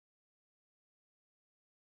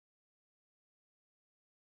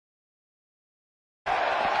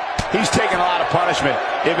He's taking a lot of punishment.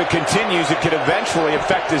 If it continues, it could eventually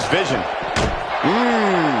affect his vision.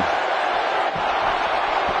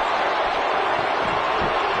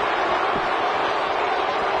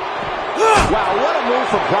 Wow, what a move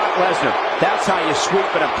from Brock Lesnar. That's how you sweep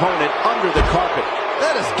an opponent under the carpet.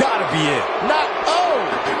 That has got to be it.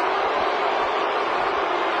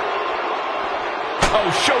 Oh,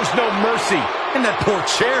 shows no mercy. And that poor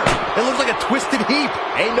chair. It looks like a twisted heap.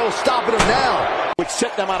 Ain't no stopping him now. Would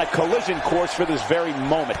set them on a collision course for this very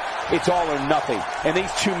moment. It's all or nothing. And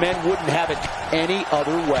these two men wouldn't have it any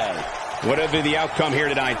other way. Whatever the outcome here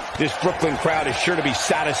tonight, this Brooklyn crowd is sure to be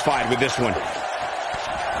satisfied with this one.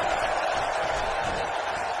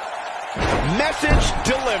 Message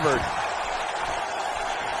delivered.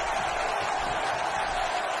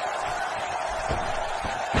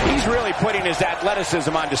 He's really putting his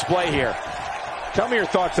athleticism on display here. Tell me your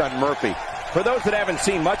thoughts on Murphy. For those that haven't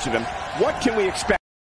seen much of him, what can we expect?